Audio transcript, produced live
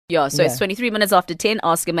Yeah, so it's 23 minutes after 10.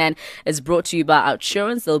 Ask a Man is brought to you by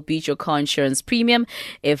Outsurance. They'll beat your car insurance premium.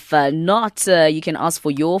 If not, you can ask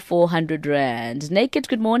for your 400 Rand. Naked,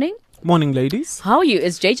 good morning. Morning, ladies. How are you?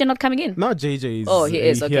 Is JJ not coming in? No, JJ is. Oh, he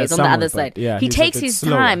is. Okay, he's on the other side. Yeah, he he's takes his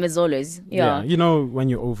slower. time as always. Yeah. You know, when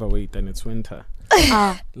you're overweight and it's winter.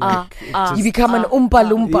 You become an Oompa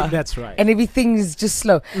Loompa. That's right. And everything is just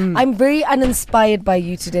slow. I'm very uninspired by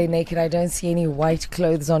you today, Naked. I don't see any white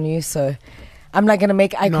clothes on you, so I'm not going to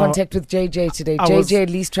make eye contact with JJ today. JJ at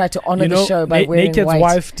least tried to honor the show by wearing Naked's white.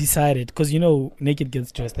 wife decided, because Naked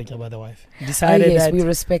gets dressed like by the wife. Decided yes, that we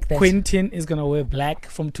respect that. Quentin is going to wear black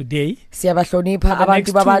from today. Siyabahlonipha For the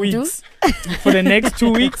next abantu 2 babantu. weeks. For the next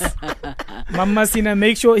 2 weeks. Mama Sina,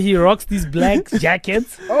 make sure he rocks these black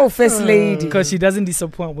jackets. Oh, first lady. Because she doesn't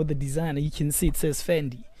disappoint with the design. You can see it says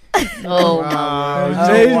Fendi. Oh,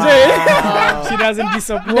 JJ. wow. She doesn't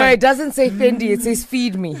disappoint. No, it doesn't say Fendi. It says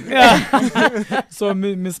feed me. So,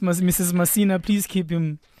 Mrs. Masina, please keep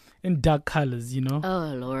him in dark colors,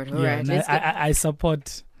 Oh, Lord. All Yeah, right. and Let's get- I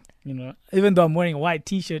support, even though I'm wearing a white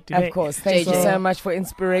t-shirt today. Of course. Thank you JJ. so much for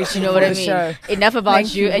inspiration You know for what I the mean? show. Enough about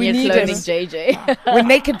Thank you you. and We your need clothing, it. JJ. When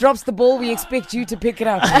Naked drops the ball, we expect you to pick it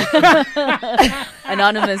up.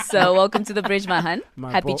 Anonymous, welcome to the bridge, my hun.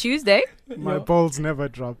 My Happy ball- Tuesday. My balls never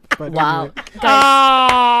drop. But Wow. anyway.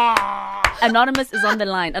 Anonymous is on the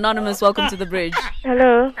line. Anonymous, welcome to the bridge.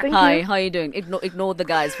 Hello. Thank Hi, you. how are you doing? Ignore the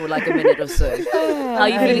guys for like a minute or so. How are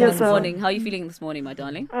you feeling this morning? How are you feeling this morning, my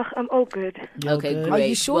darling? I'm all good. Okay, good. great. Are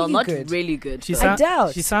you sure well, you're not good? really good. She, but-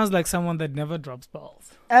 doubt. she sounds like someone that never drops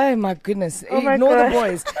balls. Oh my goodness. Oh my Ignore the God.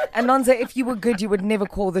 boys. Anonza, if you were good, you would never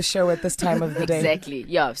call the show at this time of the day. Exactly.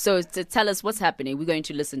 Yeah. So to tell us what's happening, we're going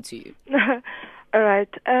to listen to you. All right.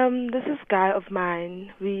 This is guy of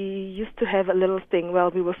mine. We used to have a little thing. Well,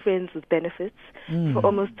 we were friends with benefits for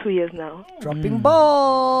almost 2 years now. Dropping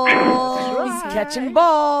balls. Catching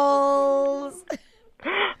balls.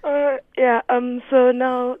 Yeah. So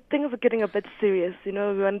now things are getting a bit serious. We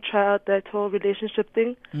want to try out that whole relationship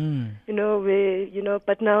thing.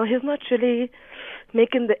 But now he's not really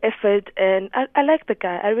making the effort, and I like the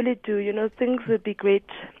guy. I really do. Things would be great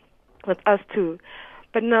with us too.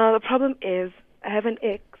 But now the problem is I have an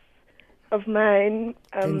ex of mine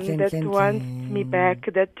that wants me back,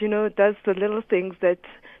 that, does the little things that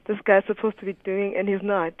this guy's supposed to be doing and he's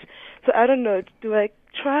not. So I don't know, do I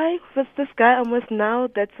try with this guy I'm with now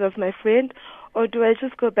that's of my friend, or do I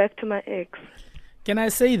just go back to my ex? Can I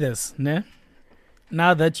say this, ne?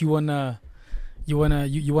 Now that you wanna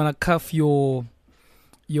cuff your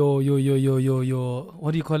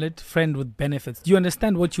what do you call it? Friend with benefits. Do you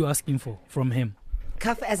understand what you're asking for from him?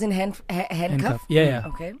 Cuff as in handcuff? Yeah.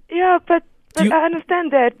 Okay. Yeah, but Do you- I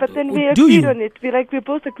understand that. But then we Do agreed you? on it. We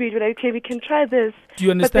both agreed. We're like, okay, we can try this. Do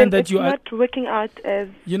you understand but then that you are? it's not working out as.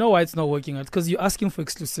 You know why it's not working out? Because you're asking for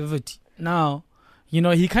exclusivity. Now,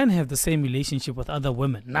 he can't have the same relationship with other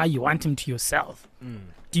women. Now you want him to yourself.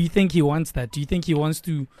 Do you think he wants that? Do you think he wants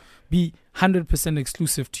to be 100%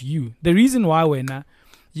 exclusive to you? The reason why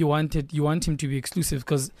you want him to be exclusive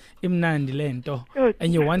because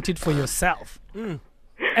and you want it for yourself.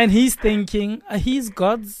 And he's thinking he's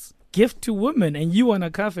God's gift to women, and you want to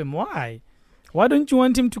cuff him. Why? Why don't you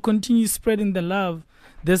want him to continue spreading the love,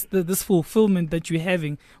 this fulfillment that you're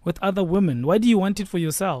having with other women? Why do you want it for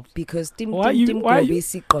yourself? Because Why are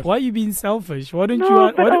you being selfish? Why don't you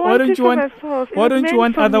want? But I Why don't it you for want? myself. It Why was don't you meant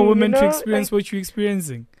want for other me, women to like, experience what you're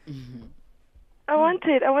experiencing? I want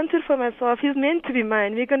it for myself. He's meant to be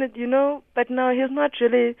mine. We're gonna, but now he's not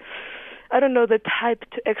really, I don't know, the type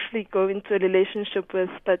to actually go into a relationship with,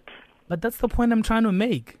 but that's the point I'm trying to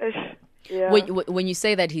make. yeah. When you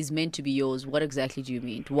say that he's meant to be yours, what exactly do you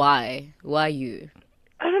mean? Why? Why you?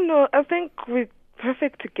 I don't know. I think we're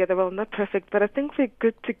perfect together. Well, not perfect, but I think we're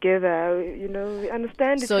good together. We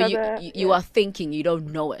understand each So other. you are thinking, you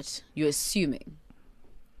don't know it. You're assuming.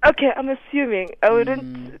 Okay, I'm assuming. I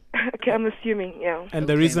wouldn't. Okay, I'm assuming. Yeah. And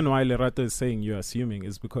the reason why Lerato is saying you're assuming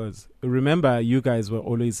is because, remember, you guys were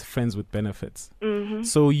always friends with benefits. Mm-hmm.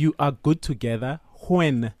 So you are good together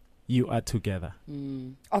when you are together.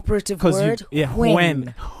 Operative word.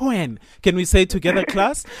 When. Can we say together,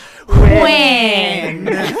 class? When.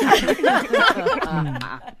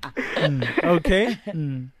 Okay.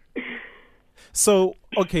 So,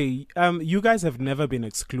 okay, you guys have never been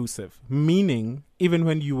exclusive, meaning even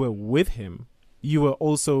when you were with him, you were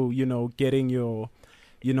also, getting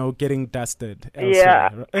getting dusted elsewhere.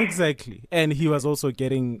 Yeah. Exactly. And he was also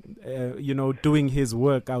getting, doing his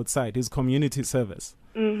work outside, his community service.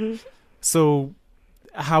 Mm-hmm. So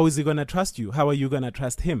how is he going to trust you? How are you going to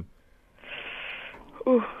trust him?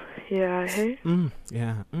 Oh, yeah. Hey.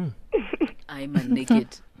 Yeah. I'm a naked.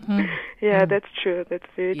 Yeah, that's true. That's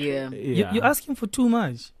very true. Yeah. You're asking for too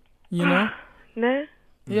much, you know? No?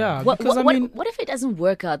 Yeah, What, because what, I mean, what if it doesn't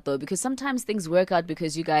work out though? Because sometimes things work out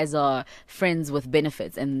because you guys are friends with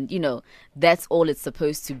benefits, and that's all it's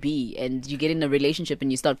supposed to be. And you get in a relationship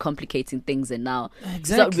and you start complicating things, and now you start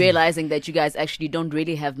Exactly. realizing that you guys actually don't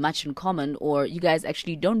really have much in common, or you guys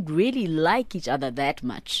actually don't really like each other that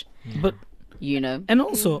much. but and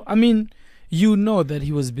also, I mean, you know that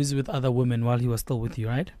he was busy with other women while he was still with you,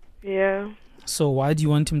 right? Yeah. So why do you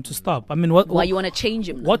want him to stop? I mean, Why you want to change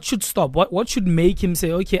him? What should stop? What should make him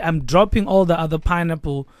say, okay, I'm dropping all the other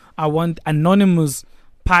pineapple. I want Anonymous'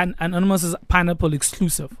 pineapple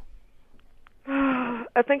exclusive.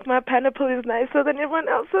 I think my pineapple is nicer than everyone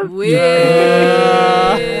else's.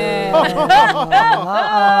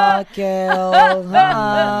 Girl.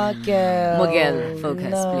 Miguel, focus,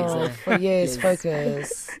 No, please. yes,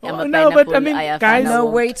 focus. I'm a No, but I pineapple, mean, have guys- No,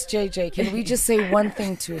 pineapple. wait, JJ. Can we just say one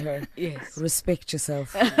thing to her? Yes. Respect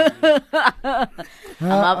yourself. I'm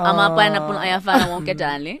a pineapple, I have wonke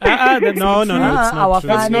darling. That's No, no, no, it's our not true.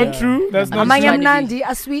 That's Funny. not true. That's not Amanye true. mnandi,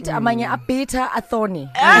 a sweet, amanye a bitter, a thorny.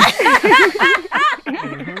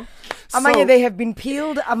 Amanye they have been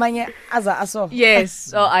peeled, amanye aso.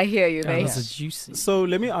 Yes. Oh, I hear you. That Mate. was a juicy. So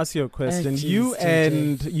let me ask you a question. jeez, You JJ.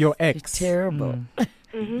 and your ex, Terrible.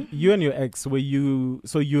 you and your ex,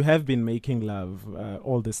 so you have been making love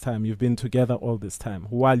all this time. You've been together all this time,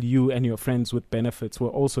 while you and your friends with benefits were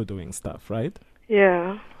also doing stuff, right?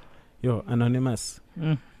 Yeah. Yo, Anonymous,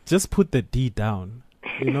 just put the D down.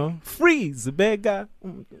 Freeze, beggar.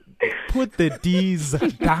 Put the D's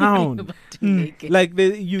down. Like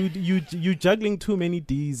you juggling too many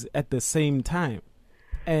D's at the same time,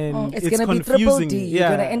 and It's it's gonna be confusing. triple D. Yeah.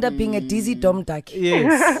 You're gonna end up being a dizzy dom duck.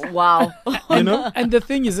 Yes. Wow. And the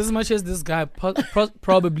thing is, as much as this guy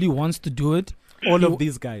probably wants to do it, All of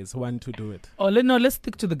these guys want to do it. let's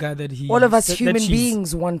stick to the guy that he. All of us that human she's-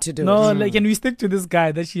 beings want to do No, it. like, can we stick to this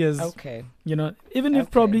guy that she has? Okay. Even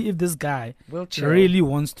if Okay. if this guy We'll chill. really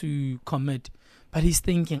wants to commit, but he's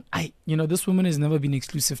thinking, this woman has never been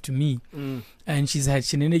exclusive to me, and she's had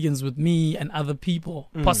shenanigans with me and other people,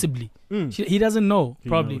 possibly. He doesn't know,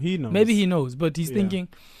 probably. He knows. Maybe he knows, but he's Yeah. thinking,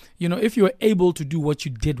 if you were able to do what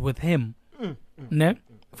you did with him, ne,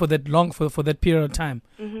 for that long, for that period of time,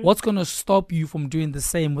 what's going to stop you from doing the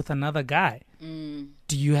same with another guy?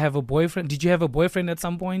 Do you have a boyfriend? Did you have a boyfriend at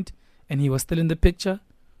some point and he was still in the picture?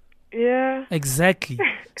 Yeah. Exactly.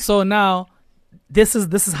 So now, this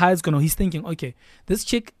is how it's gonna. He's thinking, okay, this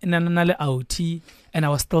chick in another OT, and I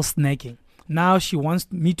was still snacking. Now she wants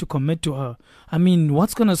me to commit to her. I mean,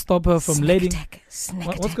 what's gonna stop her from letting?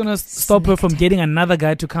 What's gonna stop her from getting another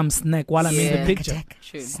guy to come snack while I'm in the picture?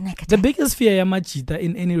 True. The biggest fear Yamachita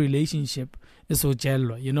in any relationship is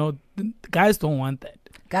Ojello. The guys don't want that.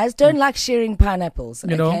 Guys don't like sharing pineapples.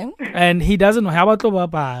 You okay? know, and he doesn't know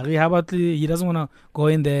he doesn't want to go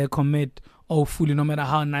in there, commit fully, no matter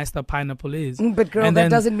how nice the pineapple is. But girl, And that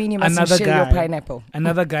then doesn't mean you mustn't another share your guy- pineapple.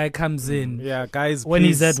 Another guy comes in. Yeah, guys, When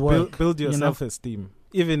he's please at work, build your you know? self-esteem.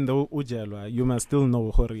 Even though Ujelwa, you must still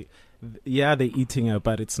know, Hori, they're eating her,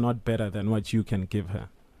 but it's not better than what you can give her.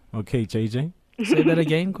 Okay, JJ? Say that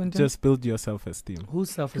again, Quentin. Just build your self-esteem. Who's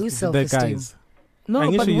self-esteem? Who's The self-esteem? guys. No,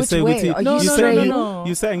 Angisho, but you which say way? with Are No, you no, straight? no.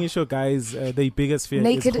 You say Angisho, guys, their biggest fear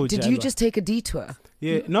Naked, is did you Ujelwa. just take a detour?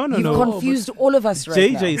 Yeah, no, You've no. confused all of us right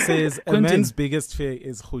JJ now. says a Quentin. man's biggest fear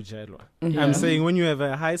is Hujelwa. I'm saying when you have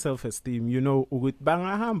a high self-esteem, ukuthi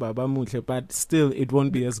bangahamba bamuhle, but still it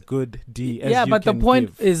won't be as good D as Yeah, you but the can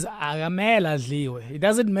point give. is, it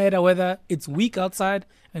doesn't matter whether it's weak outside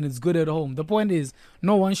and it's good at home. The point is,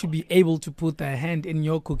 no one should be able to put their hand in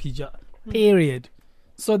your cookie jar. Period.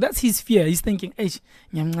 So that's his fear. He's thinking,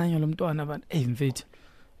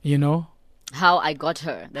 you know? How I got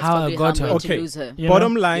her. That's How I probably got how I'm her. going to Okay. lose her. You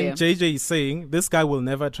Bottom know? line, Yeah. JJ is saying this guy will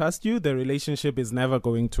never trust you. The relationship is never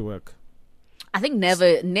going to work. I think never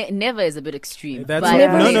is a bit extreme. That's but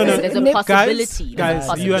Never is- There's a never- possibility. Guys,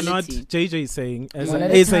 There's a you are not. possibility. JJ is saying as One a,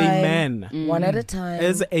 at a as a time. man, One at a time.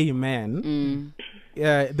 as a man,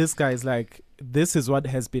 this guy is like, this is what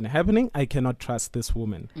has been happening. I cannot trust this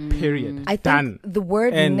woman. Period. I think Done. the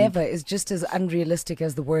word And- never is just as unrealistic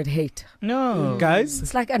as the word hate. No. Guys,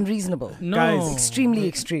 It's like unreasonable. No. Guys. Extremely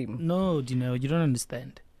extreme. No, Dino, you don't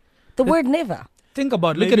understand. The word never. Think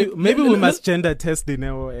about look maybe, at it. maybe Look- we must gender test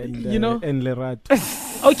Dineo and You know? and Lerat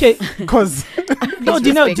Okay. because No, Please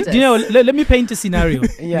Dino, respect us. Dino, let me paint a scenario.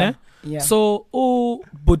 Yeah. ne? Yeah. So,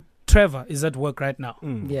 but Trevor is at work right now.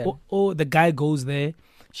 yeah. The guy goes there.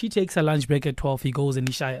 She takes her lunch break at 12. He goes and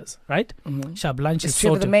he shires, right? Sharp lunch is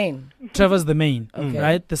Trevor sorted. the main. Trevor's the main, Okay.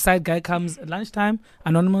 right? The side guy comes at lunchtime.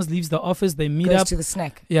 Anonymous leaves the office. They meet Goes up. to the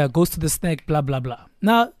snack. Yeah, goes to the snack, blah, blah, blah.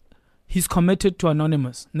 Now, he's committed to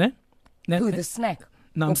Anonymous. Ne? Who, the snack?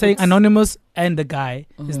 No, I'm Or saying puts- Anonymous and the guy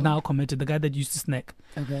is now committed, the guy that used to snack.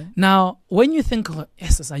 Okay. Now, when you think, oh,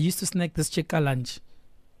 yes, I used to snack this chick at lunch,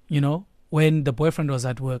 you know, when the boyfriend was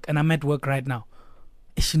at work and I'm at work right now,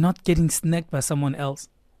 is she not getting snacked by someone else?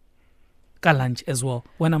 Ka lunch as well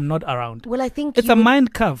when I'm not around. Well, I think It's a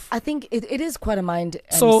mind cuff. I think it is quite a mind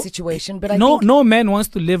So, situation, but I no, think, no man wants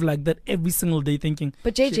to live like that every single day thinking.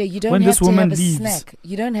 But JJ, you don't when have this to woman have a leaves- snack.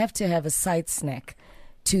 You don't have to have a side snack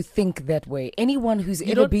to think that way. Anyone who's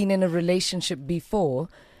ever don't- been in a relationship before,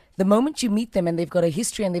 the moment you meet them and they've got a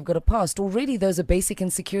history and they've got a past, already those are basic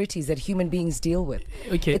insecurities that human beings deal with.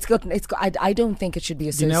 Okay, It's got. I don't think it should be you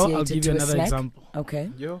associated know, I'll give to you a another snack. example.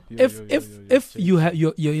 Okay. If you have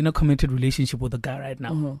you're in a committed relationship with a guy right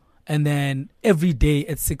now, and then every day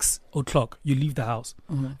at 6 o'clock you leave the house,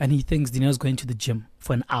 and he thinks Dina's going to the gym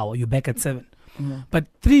for an hour. You're back at 7. But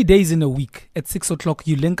 3 days in a week at 6 o'clock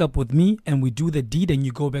you link up with me and we do the deed and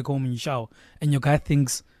you go back home and you shower and your guy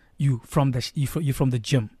thinks you from the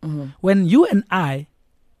gym. When you and I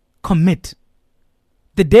commit,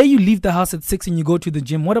 the day you leave the house at 6 and you go to the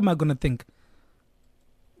gym, what am I gonna think?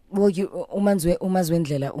 Well, you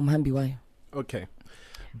umazwendlela umhambi wayo. Okay.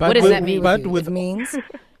 What does that mean? But It with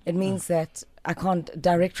means that I can't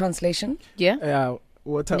direct translation. Yeah.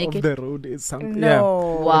 water Naked? of the road is something.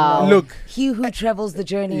 No. Wow. Yeah. Look. He who travels the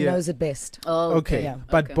journey Yeah. knows it best. Oh, Okay. Yeah.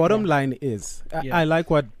 But Okay. bottom line is, Yeah. I like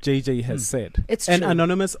what JJ has said. It's and true.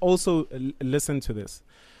 Anonymous also listen to this.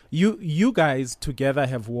 You guys together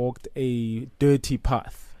have walked a dirty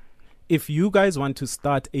path. If you guys want to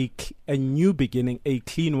start a new beginning, a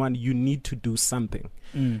clean one, you need to do something.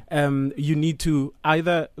 You need to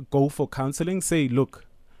either go for counseling, say, look,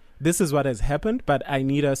 this is what has happened, but I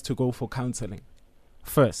need us to go for counseling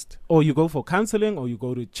first. Or you go for counseling, or you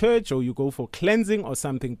go to church, or you go for cleansing or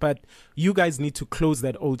something. But you guys need to close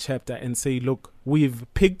that old chapter and say, look, we've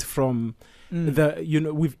picked from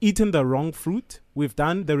we've eaten the wrong fruit. We've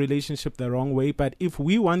done the relationship the wrong way. But if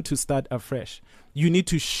we want to start afresh, you need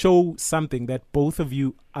to show something that both of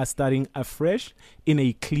you are starting afresh in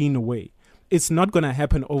a clean way. It's not going to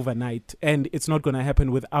happen overnight, and it's not going to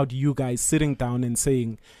happen without you guys sitting down and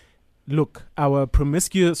saying, look, our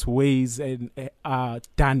promiscuous ways are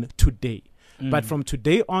done today. But from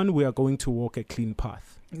today on, we are going to walk a clean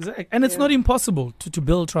path. Exactly. And it's not impossible to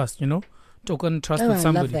build trust, you know, to own trust Oh, with I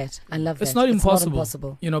somebody. love that. I love that. It's not impossible.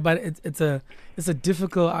 impossible. You know, but it's a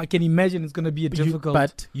difficult. I can imagine it's going to be a difficult.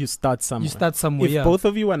 But you start somewhere. you start somewhere. If Yeah. both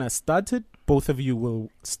of you want to start it, both of you will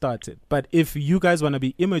start it. But if you guys want to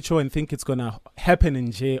be immature and think it's going to happen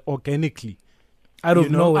in J organically, out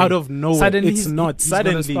of nowhere. out of nowhere, Suddenly it's not. He's gonna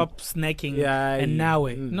Suddenly, stop snacking. Yeah, And now,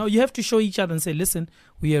 mm. no, you have to show each other and say, listen,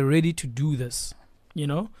 we are ready to do this. You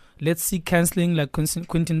know, let's seek counseling, like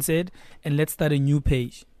Quentin said, and let's start a new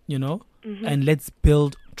page. You know, and let's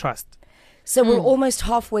build trust. So we're almost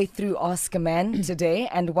halfway through Ask a Man today,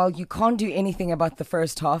 and while you can't do anything about the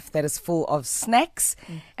first half that is full of snacks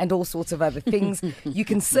and all sorts of other things, you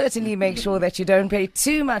can certainly make sure that you don't pay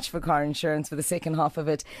too much for car insurance for the second half of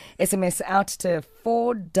it. SMS out to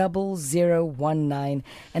 40019,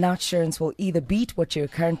 and OUTsurance will either beat what you're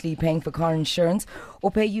currently paying for car insurance or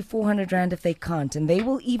pay you 400 Rand if they can't, and they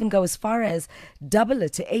will even go as far as double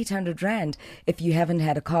it to 800 Rand if you haven't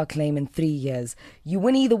had a car claim in 3 years. You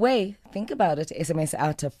win either way. Think about it. SMS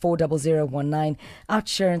out to 40019.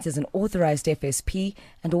 OUTsurance is an authorized FSP,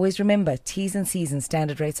 and always remember, T's and C's and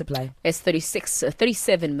standard rates apply. It's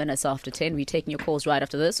 37 minutes after 10. We're taking your calls right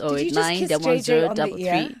after this. Did you just kiss JJ on the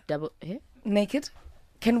ear? Yeah? Naked?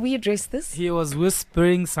 Can we address this? He was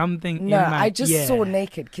whispering something No, in my I just ear. saw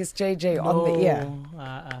Naked kiss JJ on the ear.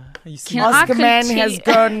 You see, Can Ask I a Man has continue?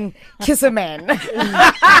 gone kiss a man.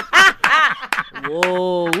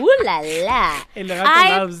 Whoa, ooh la la. Hey, look,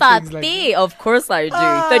 I loves thought things like they, of course I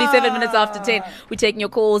do. 37 minutes after 10. We're taking your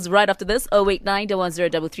calls right after this.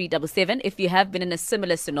 089-110-3377. If you have been in a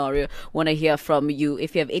similar scenario, want to hear from you.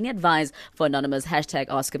 If you have any advice for Anonymous, hashtag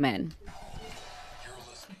Ask a Man.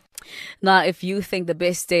 Now, if you think the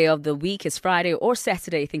best day of the week is Friday or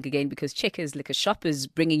Saturday, think again, because Checkers Liquor Shop is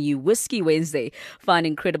bringing you Whiskey Wednesday. Find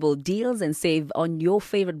incredible deals and save on your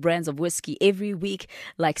favorite brands of whiskey every week,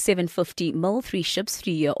 like 750ml 3 ships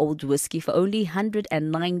 3-year-old whiskey for only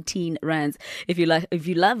 119 rands. If you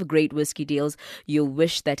love great whiskey deals, you'll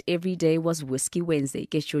wish that every day was Whiskey Wednesday.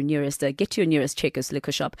 Get to your nearest Checkers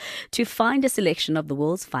Liquor Shop to find a selection of the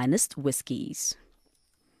world's finest whiskies.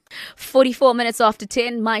 44 minutes after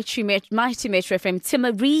 10, Mighty Metro FM,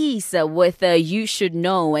 Timorese with You Should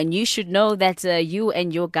Know. And you should know that you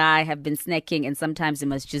and your guy have been snacking, and sometimes it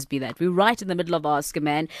must just be that. We're right in the middle of Ask a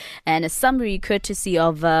Man, and a summary courtesy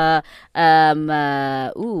of,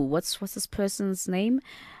 what's this person's name?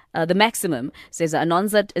 The Maximum says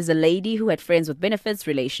Anonza is a lady who had friends with benefits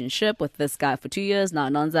relationship with this guy for 2 years. Now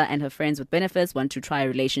Anonza and her friends with benefits want to try a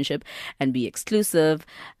relationship and be exclusive.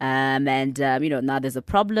 Now there's a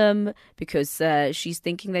problem because she's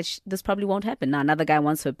thinking that this probably won't happen. Now another guy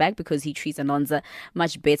wants her back because he treats Anonza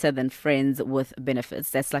much better than friends with benefits.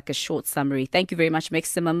 That's like a short summary. Thank you very much,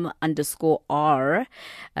 Maximum_R,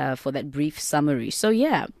 for that brief summary. So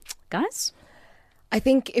yeah, guys. I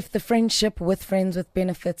think if the friendship with friends with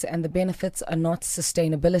benefits and the benefits are not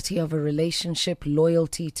sustainability of a relationship,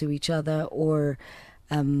 loyalty to each other, or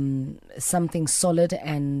something solid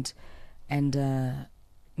and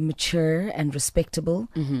mature and respectable,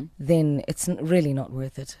 then it's really not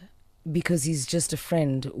worth it, because he's just a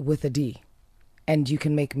friend with a D, and you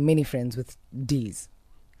can make many friends with Ds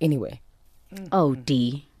anyway. Oh,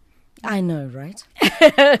 D. I know, right?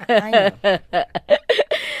 I know.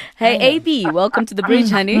 Hey, AB, welcome to the bridge,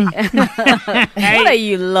 honey. What are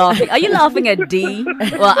you laughing? Are you laughing at D?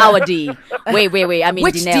 Well, our D. Wait. I mean,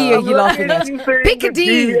 which Dinelle. D are you laughing at? Pick a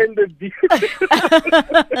D. And the D.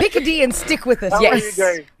 Pick a D and stick with it. How are you Yes,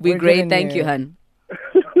 guys? we're We're great. getting Thank there. you, hun.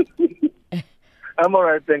 I'm all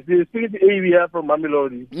right, thanks. You're speaking to AB here from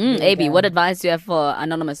Mamelodi. AB, what advice do you have for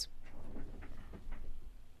Anonymous?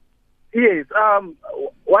 Yes.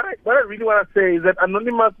 What I really want to say is that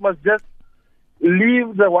Anonymous must just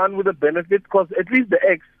leave the one with the benefits, because at least the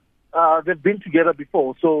ex, they've been together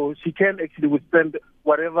before, so she can actually withstand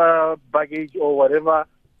whatever baggage or whatever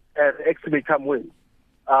an ex may come with.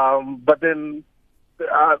 But then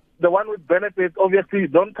the one with benefits, obviously,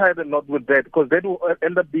 don't tie the knot with that, because that will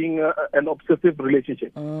end up being an obsessive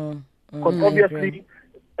relationship. Because obviously,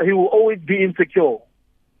 he will always be insecure.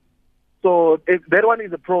 So that one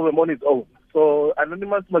is a problem on its own. So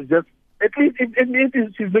Anonymous must just, at least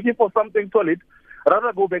if she's looking for something solid,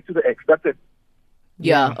 rather go back to the ex. That's it.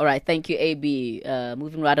 Yeah. All right. Thank you, AB.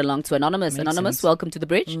 Moving right along to Anonymous. Makes Anonymous, sense. welcome to the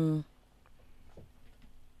bridge. Hello?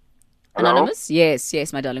 Anonymous?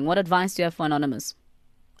 Yes, my darling. What advice do you have for Anonymous?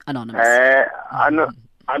 Anonymous.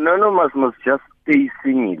 Anonymous must just stay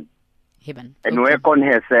single Heben. and work on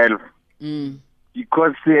herself,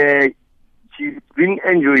 because she's been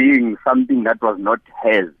enjoying something that was not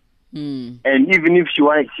hers. And even if she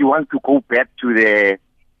wants to go back to the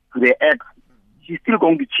ex, she's still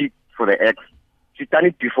going to cheat for the ex. She's done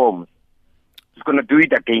it before. She's going to do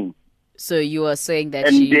it again. So you are saying that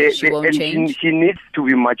And she won't change? She needs to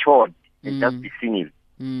be matured and just be single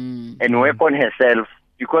and work on herself.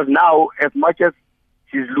 Because now, as much as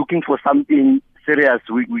she's looking for something serious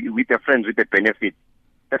with a friend with a benefit,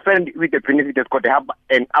 the friend with the benefit has got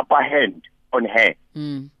an upper hand on her.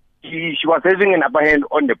 She was having an upper hand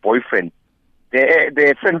on the boyfriend.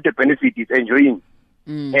 The friend with the benefit is enjoying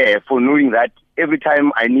her for knowing that every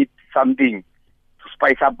time I need something to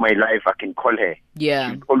spice up my life, I can call her.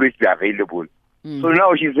 Yeah. She'll always be available. So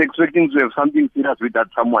now she's expecting to have something serious with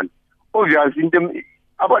that someone. Obviously,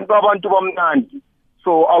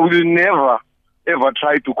 so I will never ever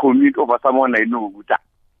try to commit over someone I know.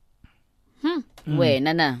 Wait,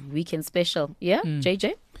 Nana, weekend special. Yeah,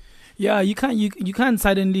 JJ? Yeah, you can't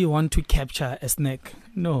suddenly want to capture a snack.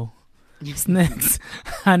 No. Snacks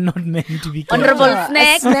are not meant to be captured. Honorable A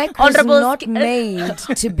snack. snack was Honorable not made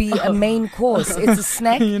to be a main course. It's a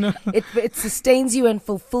snack. You know. It sustains you and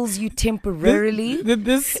fulfills you temporarily. We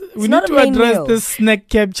not need to a main address meal. this snack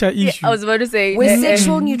capture issue. I was about to say. Where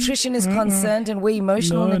sexual nutrition is concerned and where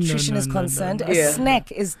emotional No, nutrition no, is no, no, concerned, no. a Yeah.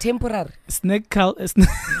 snack is temporary. Snack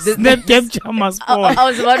capture must fall. I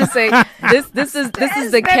was about to say this is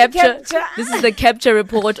the capture. This is the capture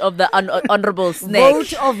report of the honorable snack.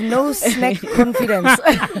 Vote of no snack confidence.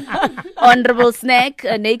 Honorable snack,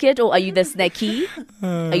 naked, or are you the snacky?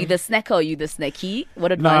 Are you the snacker or are you the snacky? What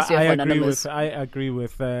No, advice do you I have for agree Anonymous?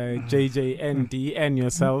 with JJ and D and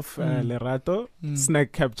yourself, Lerato.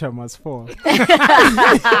 Snack capture must fall.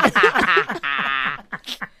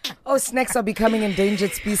 Oh, snacks are becoming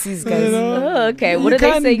endangered species, guys. Oh, okay. What You are they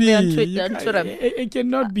can't saying there on be. Twitter? You on Twitter? It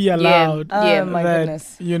cannot be allowed. Yeah. Oh, my that,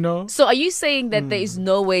 goodness. You know. So are you saying that there is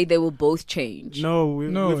no way they will both change? No,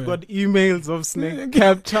 No we've way. got emails of snack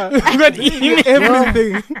capture. We've got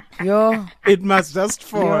everything. Yo, It must just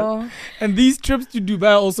fall. yo. And these trips to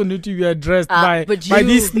Dubai also need to be addressed by but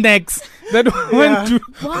these snacks that want to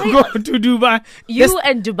go to Dubai. You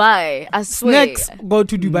and Dubai, I swear. Snacks go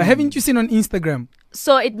to Dubai. Haven't you seen on Instagram?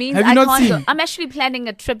 So it means Have you I not can't seen? go. I'm actually planning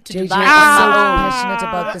a trip to JJ is Dubai so on my own. passionate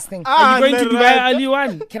about this thing. Are you going to Alright. Dubai early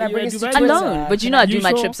one? Can I bring us to Dubai? Twitter? Alone, but you know I do You my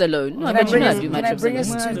sure? trips alone. No, Can but you know I do can my I trips bring us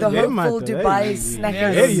alone. to the Yeah, hopeful man. Dubai Hey,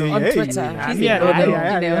 snackers hey, on hey, Twitter? hey. Please Yeah, ignore them,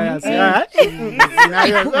 yeah, you know.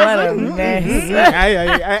 What a mess.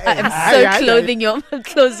 I'm so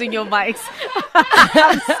closing your mics.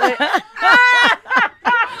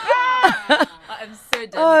 I'm so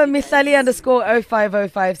done.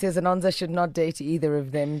 Mihlali_0505 says Anonza should not date either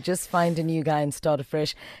of them. Just find a new guy and start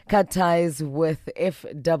afresh. Cut ties with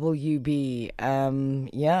FWB.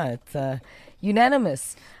 Yeah, it's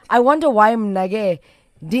unanimous. I wonder why Mnage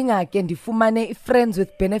Dinga Kendifumane friends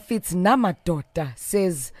with benefits Namadota,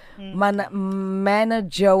 says Mana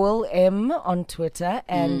Joel M on Twitter,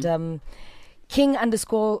 and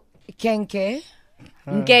King_Kenke.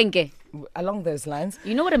 Mgenge. Along those lines.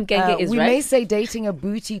 You know what mgenge is, we right? may say dating a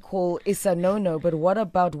booty call is a no-no, but what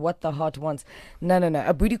about what the heart wants? No.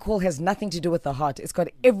 A booty call has nothing to do with the heart. It's got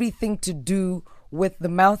everything to do with the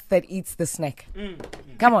mouth that eats the snack.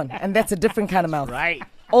 Come on, and that's a different kind of mouth. Right.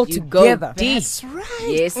 All You go together. deep. That's right.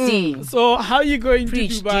 Yes, deep. So how are you going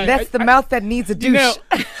Preach, to Dubai? That's the mouth that needs a douche,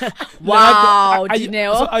 Wow, Are you,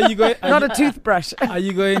 Dineo. so are you going? not a toothbrush. Are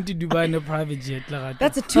you going to Dubai in a private jet? Lerato?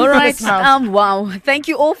 That's a All right. toothless mouth. Wow. Thank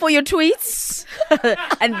you all for your tweets.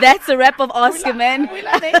 And that's a wrap of Ask a Man. Hey,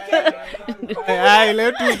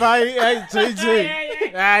 let me buy JJ.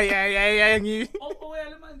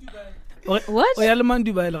 What? Oyaleman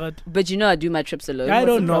Dubai, Lerato. But you know I do my trips alone. I What's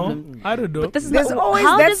don't the know. problem? I don't know. But this is There's not, always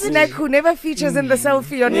how that does it- snack who never features in the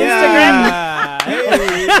selfie on Instagram. Yeah.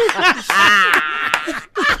 Hey.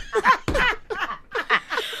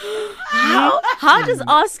 How does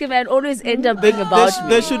Ask a Man always end up being about me?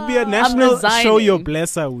 There should be a national resigning. show your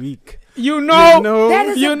blesser week. You know. That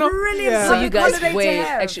is You a know- brilliant Yeah. So you guys holiday to wait.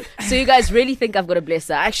 have. Actually, so you guys really think I've got a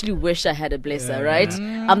blesser? I actually wish I had a blesser, right?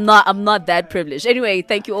 I'm not that privileged. Anyway,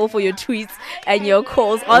 thank you all for your tweets and your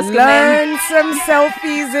calls. Ask a Man. Learn some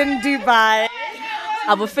selfies in Dubai.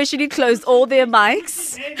 I've officially closed all their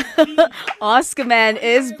mics. Ask a Man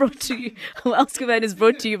is brought to you. Ask a Man is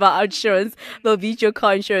brought to you by Outsurance. They'll beat your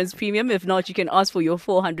car insurance premium. If not, you can ask for your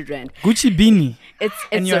 400 rand. Gucci beanie. It's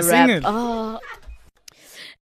And a you're wrap. single. Oh,